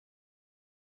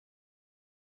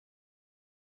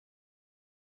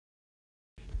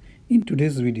In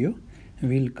today's video,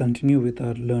 we'll continue with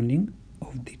our learning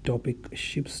of the topic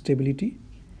ship stability,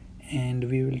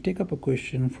 and we will take up a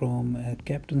question from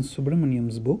Captain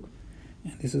Subramaniam's book,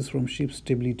 and this is from Ship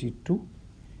Stability 2,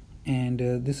 and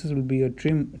this will be a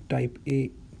trim type A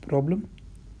problem.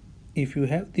 If you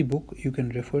have the book, you can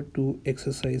refer to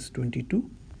exercise 22,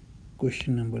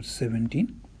 question number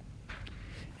 17,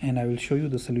 and I will show you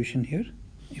the solution here.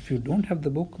 If you don't have the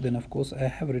book, then of course I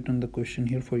have written the question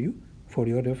here for you for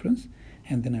your reference,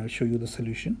 and then I will show you the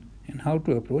solution and how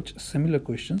to approach similar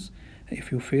questions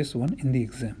if you face one in the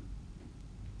exam.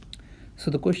 So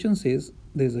the question says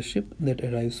there is a ship that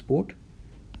arrives port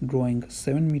drawing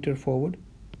 7 meter forward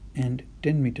and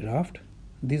 10 meter aft.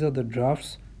 These are the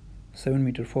drafts, 7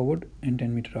 meter forward and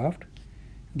 10 meter aft.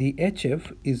 The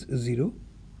HF is 0.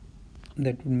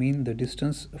 That would mean the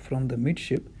distance from the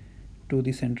midship to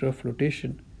the center of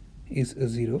flotation is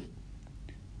 0.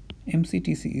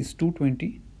 MCTC is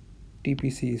 220,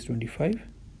 TPC is 25.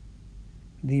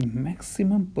 The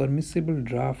maximum permissible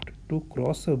draft to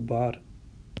cross a bar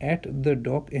at the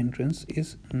dock entrance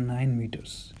is 9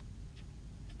 meters.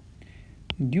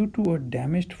 Due to a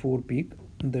damaged forepeak,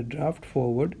 the draft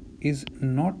forward is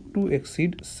not to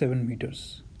exceed 7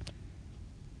 meters.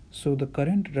 So the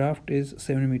current draft is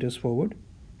 7 meters forward,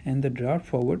 and the draft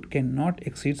forward cannot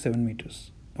exceed 7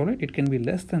 meters. Alright, it can be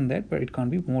less than that, but it can't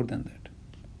be more than that.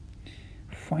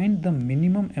 Find the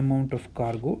minimum amount of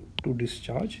cargo to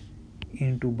discharge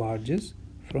into barges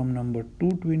from number 2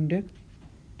 twin deck,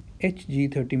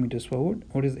 HG 30 meters forward.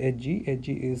 What is HG?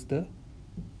 HG is the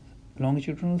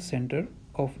longitudinal center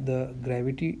of the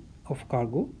gravity of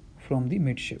cargo from the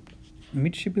midship.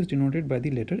 Midship is denoted by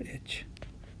the letter H.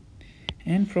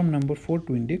 And from number 4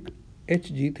 twin deck,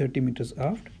 HG 30 meters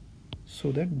aft,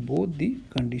 so that both the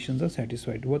conditions are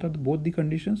satisfied. What are both the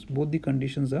conditions? Both the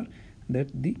conditions are that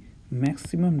the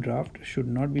maximum draft should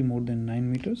not be more than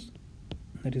 9 meters,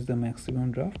 that is the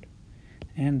maximum draft,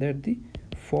 and that the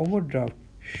forward draft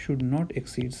should not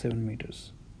exceed 7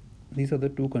 meters. These are the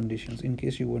two conditions, in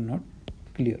case you were not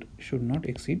clear. Should not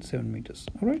exceed 7 meters.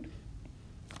 Alright,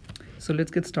 so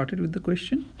let's get started with the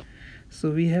question.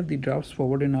 So we have the drafts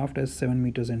forward and aft as 7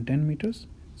 meters and 10 meters.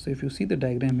 So if you see the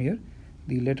diagram here,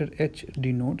 the letter H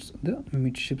denotes the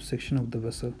midship section of the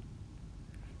vessel.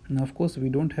 Now of course we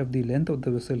don't have the length of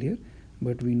the vessel here,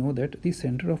 but we know that the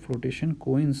center of flotation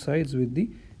coincides with the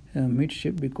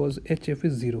midship because HF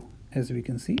is 0. As we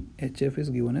can see, HF is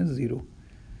given as 0.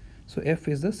 So F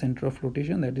is the center of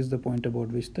flotation, that is the point about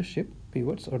which the ship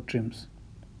pivots or trims.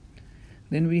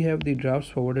 Then we have the drafts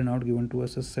forward and out given to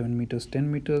us as 7 meters,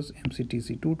 10 meters,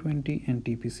 MCTC 220 and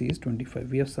TPC is 25.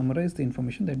 We have summarized the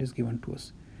information that is given to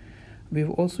us. We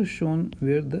have also shown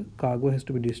where the cargo has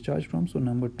to be discharged from. So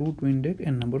number 2 twin deck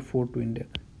and number 4 twin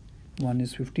deck. One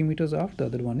is 50 meters aft, the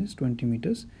other one is 20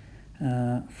 meters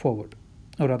forward,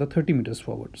 or rather 30 meters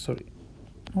forward, sorry.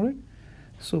 Alright,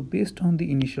 so based on the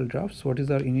initial drafts, what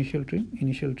is our initial trim?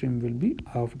 Initial trim will be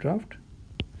aft draft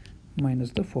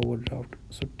minus the forward draft.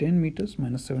 So 10 meters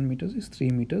minus 7 meters is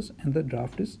 3 meters, and the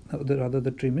draft is,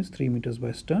 the trim is 3 meters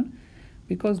by stern,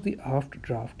 because the aft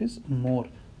draft is more.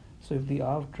 So if the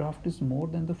aft draft is more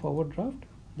than the forward draft,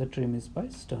 the trim is by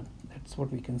stern. That's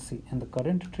what we can see. And the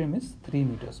current trim is 3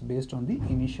 meters based on the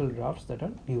initial drafts that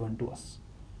are given to us.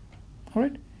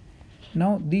 Alright.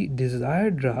 Now the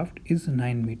desired draft is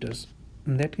 9 meters.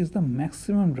 And that is the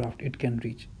maximum draft it can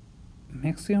reach.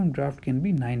 Maximum draft can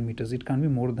be 9 meters. It can't be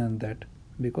more than that,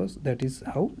 because that is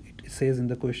how it says in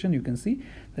the question. You can see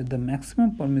that the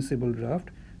maximum permissible draft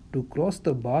to cross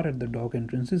the bar at the dock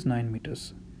entrance is 9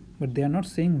 meters. But they are not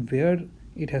saying where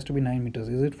it has to be 9 meters.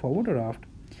 Is it forward or aft?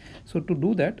 So to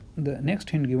do that, the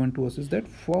next hint given to us is that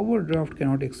forward draft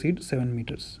cannot exceed 7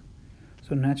 meters.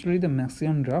 So naturally the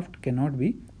maximum draft cannot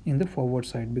be in the forward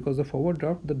side, because the forward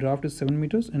draft, the draft is 7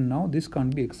 meters, and now this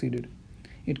can't be exceeded.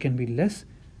 It can be less,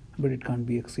 but it can't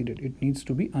be exceeded. It needs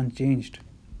to be unchanged,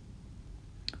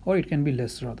 or it can be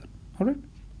less rather. Alright,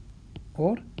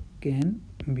 or can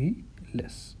be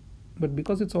less, but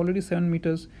because it's already 7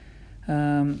 meters,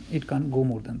 it can't go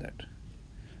more than that.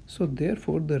 So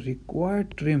therefore the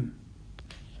required trim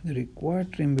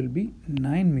will be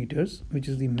 9 meters, which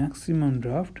is the maximum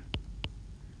draft,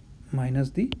 minus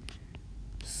the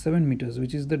 7 meters,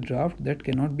 which is the draft that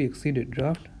cannot be exceeded.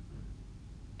 Draft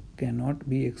cannot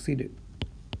be exceeded,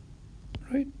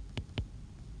 right?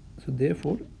 So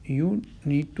therefore you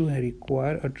need to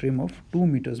require a trim of 2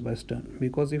 meters by stern,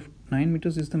 because if 9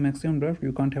 meters is the maximum draft,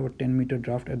 you can't have a 10 meter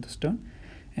draft at the stern.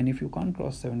 And if you can't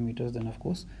cross 7 meters, then of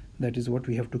course that is what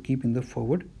we have to keep in the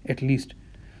forward at least.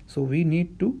 So we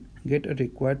need to get a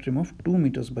required trim of 2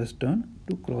 meters by stern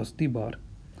to cross the bar.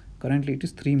 Currently it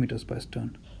is 3 meters by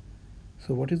stern.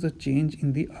 So what is the change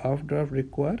in the aft draft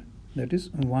required? That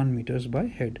is 1 meters by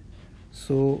head.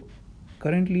 So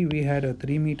currently we had a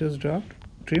 3 meters draft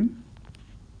trim,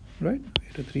 right? We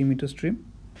had a 3 meters trim.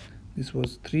 This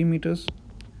was 3 meters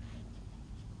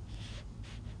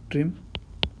trim,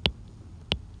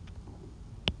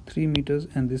 3 meters,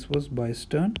 and this was by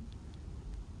stern.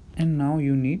 And now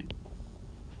you need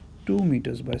 2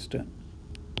 meters by stern.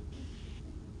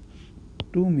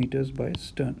 2 meters by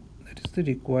stern. That is the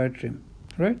required trim,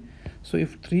 right? So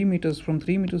if 3 meters, from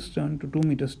 3 meters stern to 2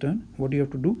 meters stern, what you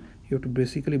have to do? You have to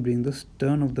basically bring the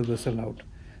stern of the vessel out.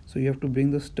 So you have to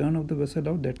bring the stern of the vessel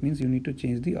out. That means you need to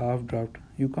change the aft draft.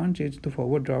 You can't change the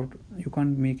forward draft. You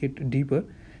can't make it deeper.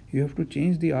 You have to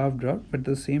change the aft draft, but at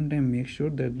the same time make sure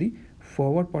that the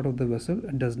forward part of the vessel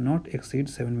does not exceed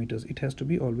 7 meters. It has to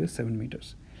be always 7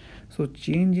 meters. So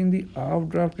change in the aft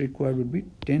draft required would be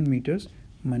 10 meters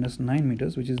minus 9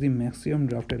 meters, which is the maximum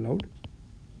draft allowed.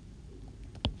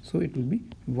 So it will be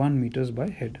 1 meters by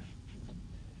head.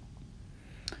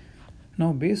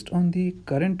 Now based on the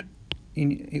current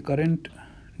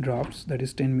drafts, that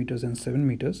is 10 meters and 7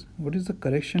 meters, what is the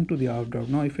correction to the aft draft?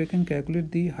 Now if I can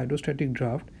calculate the hydrostatic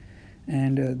draft,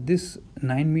 and this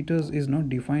 9 meters is not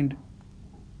defined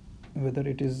whether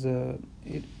it is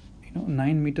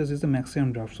 9 meters is the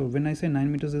maximum draft. So when I say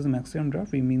 9 meters is the maximum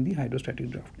draft, we mean the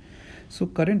hydrostatic draft. So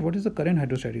what is the current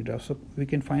hydrostatic draft? So we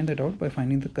can find that out by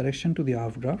finding the correction to the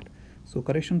aft draft. So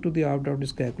correction to the aft draft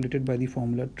is calculated by the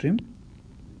formula trim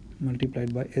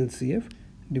multiplied by LCF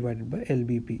divided by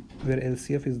LBP, where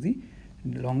LCF is the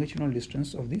longitudinal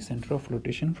distance of the center of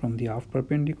flotation from the aft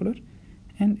perpendicular,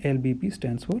 and LBP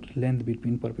stands for length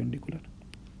between perpendicular.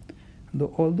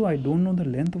 Although I don't know the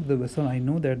length of the vessel, I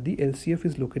know that the LCF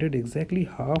is located exactly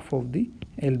half of the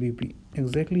LBP,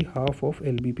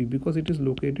 because it is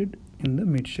located in the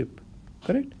midship,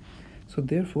 correct? So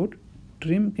therefore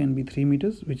trim can be 3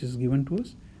 meters, which is given to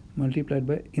us, multiplied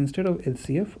by, instead of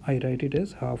LCF I write it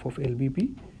as half of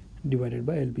LBP divided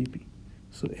by LBP.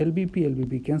 So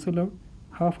LBP cancel out,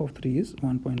 half of 3 is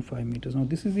 1.5 meters. Now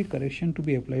this is the correction to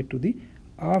be applied to the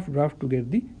aft draft to get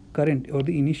the current or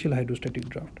the initial hydrostatic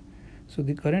draft. So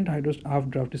the current aft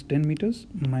draft is 10 meters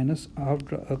minus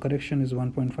correction is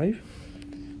 1.5.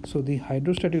 So the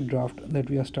hydrostatic draft that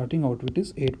we are starting out with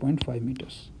is 8.5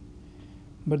 meters.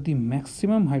 But the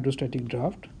maximum hydrostatic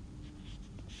draft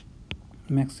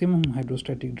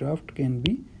can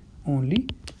be only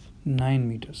 9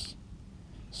 meters.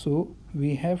 So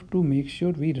we have to make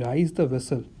sure we rise the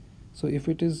vessel. So if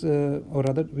it is, or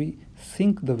rather we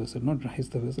sink the vessel, not rise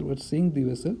the vessel, but sink the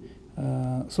vessel.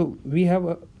 So we have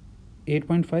a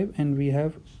 8.5 and we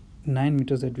have 9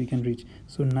 meters that we can reach.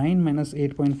 So 9 minus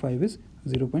 8.5 is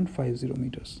 0.50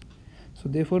 meters. So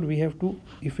therefore we have to,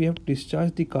 if we have to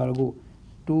discharge the cargo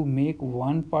to make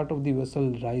one part of the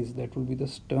vessel rise, that will be the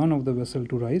stern of the vessel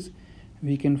to rise,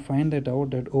 we can find that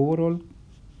out, that overall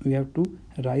we have to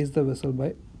rise the vessel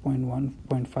by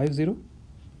 0.50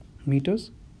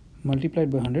 meters multiplied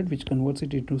by 100, which converts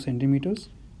it into centimeters,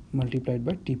 multiplied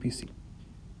by TPC.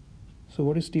 So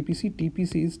what is TPC?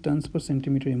 TPC is tons per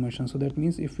centimeter immersion. So that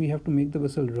means if we have to make the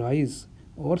vessel rise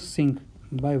or sink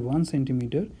by 1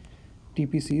 centimeter,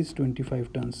 TPC is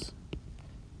 25 tons.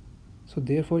 So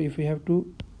therefore if we have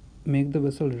to make the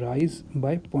vessel rise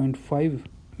by 0.5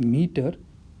 meter,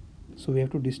 so we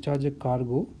have to discharge a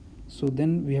cargo. So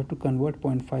then we have to convert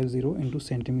 0.50 into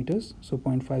centimeters. So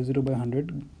 0.50 by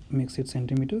 100 makes it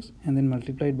centimeters, and then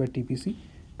multiplied by TPC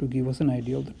to give us an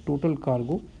idea of the total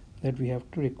cargo that we have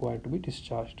to require to be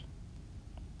discharged.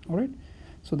 Alright,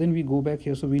 so then we go back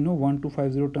here. So we know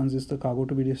 1250 tons is the cargo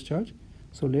to be discharged.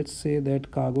 So let's say that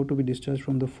cargo to be discharged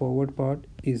from the forward part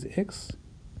is X,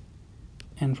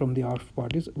 and from the aft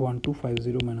part is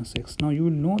 1250 minus X. Now you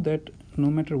will know that no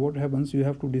matter what happens, you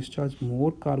have to discharge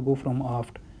more cargo from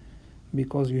aft,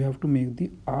 because you have to make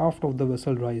the aft of the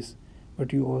vessel rise.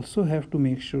 But you also have to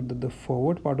make sure that the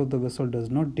forward part of the vessel does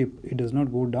not dip, it does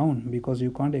not go down, because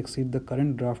you can't exceed the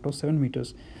current draft of 7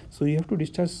 meters. So you have to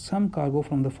discharge some cargo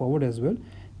from the forward as well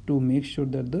to make sure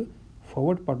that the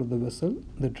forward part of the vessel,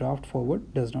 the draft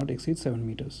forward, does not exceed 7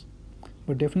 meters.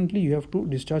 But definitely you have to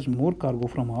discharge more cargo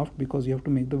from aft, because you have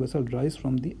to make the vessel rise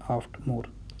from the aft more.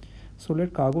 So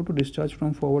let cargo to discharge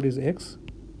from forward is X,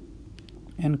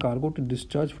 and cargo to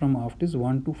discharge from aft is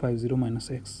 1250 minus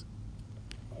X.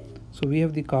 So we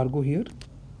have the cargo here,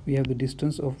 we have the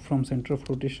distance from center of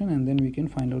flotation, and then we can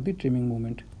find out the trimming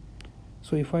moment.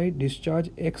 So if I discharge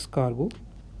X cargo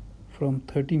from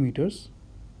 30 meters,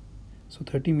 so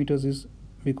 30 meters is,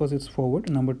 because it's forward,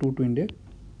 number 2 to India,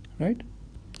 right?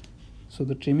 So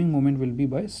the trimming moment will be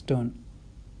by stern,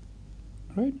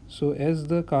 right? So as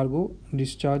the cargo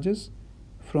discharges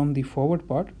from the forward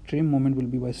part, trim moment will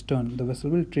be by stern. The vessel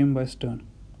will trim by stern.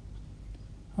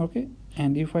 Okay,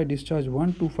 and if I discharge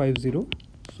 1250,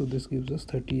 so this gives us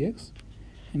 30x,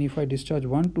 and if I discharge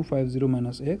 1250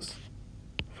 minus x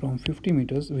from 50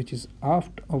 meters, which is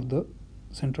aft of the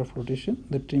center of rotation,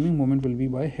 the trimming moment will be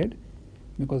by head,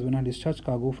 because when I discharge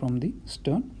cargo from the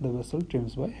stern, the vessel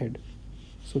trims by head.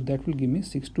 So that will give me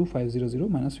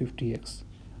 62500 minus 50x.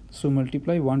 So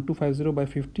multiply 1250 by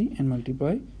 50 and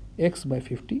multiply x by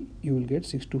 50, you will get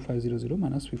 62500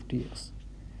 minus 50x.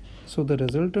 So the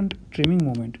resultant trimming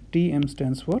moment, Tm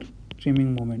stands for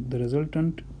trimming moment. The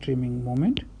resultant trimming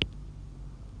moment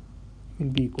will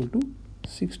be equal to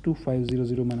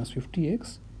 62500 minus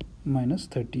 50x minus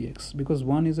 30x, because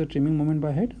one is a trimming moment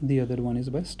by head, the other one is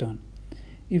by stern.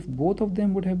 If both of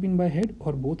them would have been by head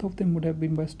or both of them would have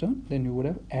been by stern, then you would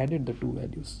have added the two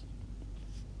values.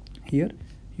 Here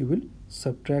you will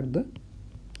subtract the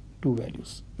two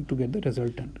values to get the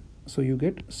resultant. So you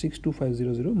get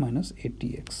 62500 minus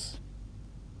 80x.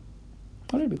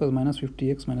 Alright, because minus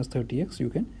 50x minus 30x, you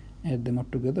can add them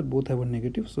up together. Both have a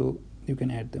negative, so you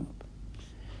can add them up.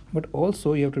 But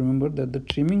also you have to remember that the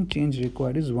trimming change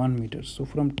required is 1 meter. So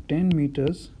from 10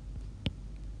 meters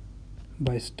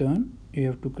by stern, you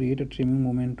have to create a trimming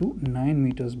moment to 9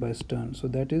 meters by stern. So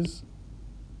that is,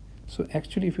 so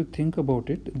actually if you think about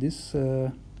it, this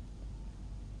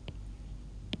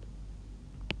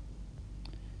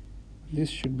this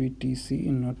should be TC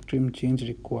and not trim change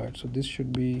required. So this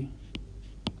should be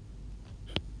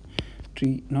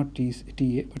not TA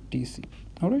but TC.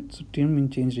 Alright, so trim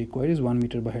change required is 1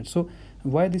 meter by head. So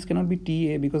why this cannot be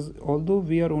TA? Because although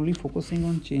we are only focusing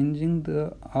on changing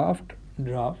the aft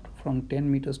draft from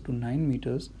 10 meters to 9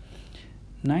 meters,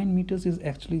 9 meters is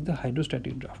actually the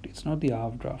hydrostatic draft, it's not the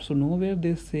aft draft. So nowhere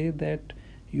they say that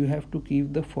you have to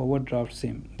keep the forward draft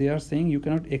same. They are saying you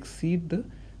cannot exceed the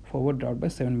forward draft by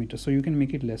 7 meters, so you can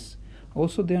make it less.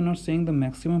 Also they are not saying the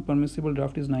maximum permissible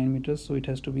draft is 9 meters, so it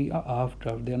has to be a aft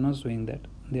draft. They are not saying that.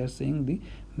 They are saying the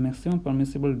maximum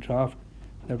permissible draft,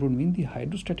 that would mean the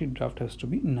hydrostatic draft has to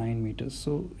be 9 meters.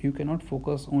 So you cannot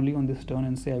focus only on the stern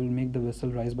and say I will make the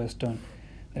vessel rise by stern.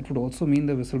 That would also mean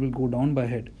the vessel will go down by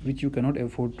head, which you cannot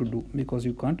afford to do because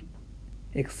you can't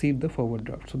exceed the forward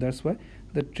draft. So that's why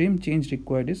the trim change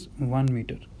required is 1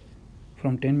 meter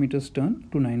from 10 meters stern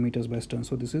to 9 meters by stern.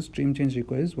 So this is trim change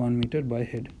required is 1 meter by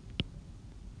head.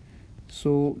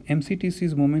 So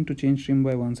MCTC's moment to change trim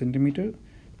by 1 centimeter.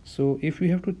 So if we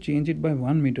have to change it by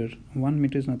 1 meter, 1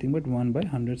 meter is nothing but 1 by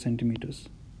 100 centimeters.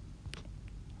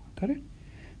 Correct?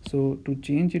 So to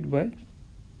change it by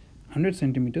 100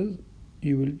 centimeters,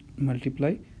 you will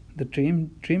multiply the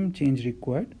trim change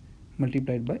required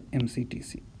multiplied by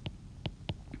MCTC,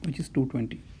 which is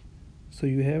 220. So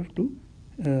you have to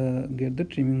get the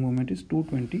trimming moment is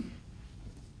 220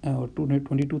 or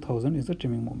 22,000 is the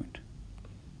trimming moment.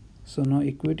 So now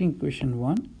equating equation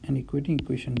 1 and equating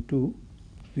equation 2,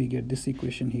 we get this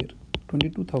equation here.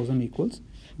 22,000 equals,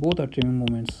 both are trimming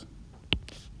moments.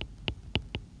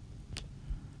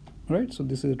 Right, so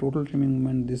this is a total trimming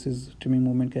moment, this is trimming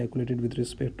moment calculated with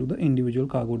respect to the individual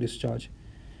cargo discharge.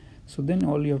 So then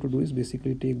all you have to do is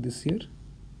basically take this here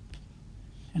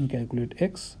and calculate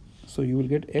x. So you will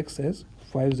get x as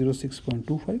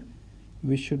 506.25,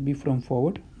 which should be from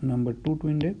forward, number 2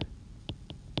 twin deck,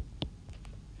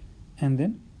 and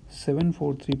then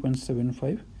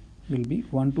 743.75 will be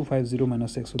 1250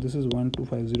 minus x. So this is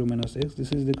 1250 minus x.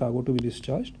 This is the cargo to be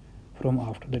discharged from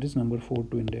aft, that is number 4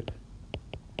 twin deck.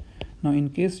 Now in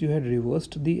case you had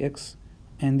reversed the x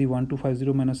and the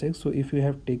 1250 minus x, so if you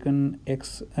have taken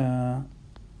x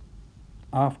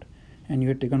aft and you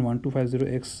had taken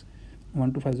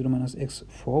 1250 minus x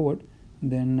forward,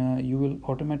 then you will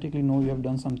automatically know you have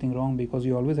done something wrong, because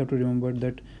you always have to remember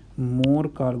that more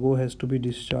cargo has to be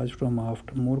discharged from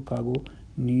aft. More cargo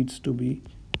needs to be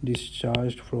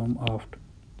discharged from aft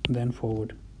than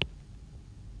forward.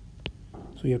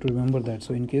 So you have to remember that.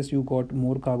 So in case you got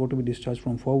more cargo to be discharged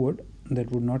from forward,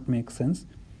 that would not make sense,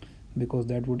 because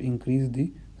that would increase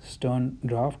the stern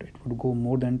draft. It would go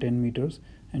more than 10 meters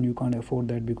and you can't afford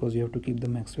that, because you have to keep the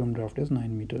maximum draft as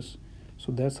 9 meters.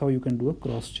 So that's how you can do a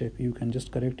cross check. You can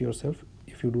just correct yourself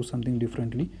if you do something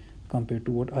differently compared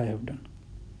to what I have done.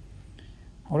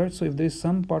 Alright, so if there is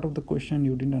some part of the question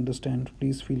you didn't understand,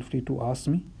 please feel free to ask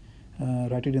me.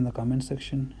 Write it in the comment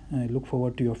section. I look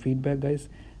forward to your feedback, guys.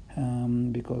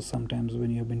 Because sometimes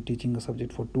when you have been teaching a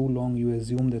subject for too long, you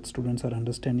assume that students are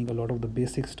understanding a lot of the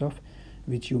basic stuff,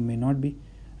 which you may not be.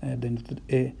 Then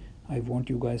I want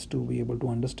you guys to be able to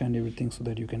understand everything so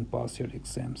that you can pass your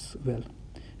exams well.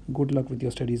 Good luck with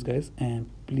your studies, guys, and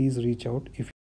please reach out if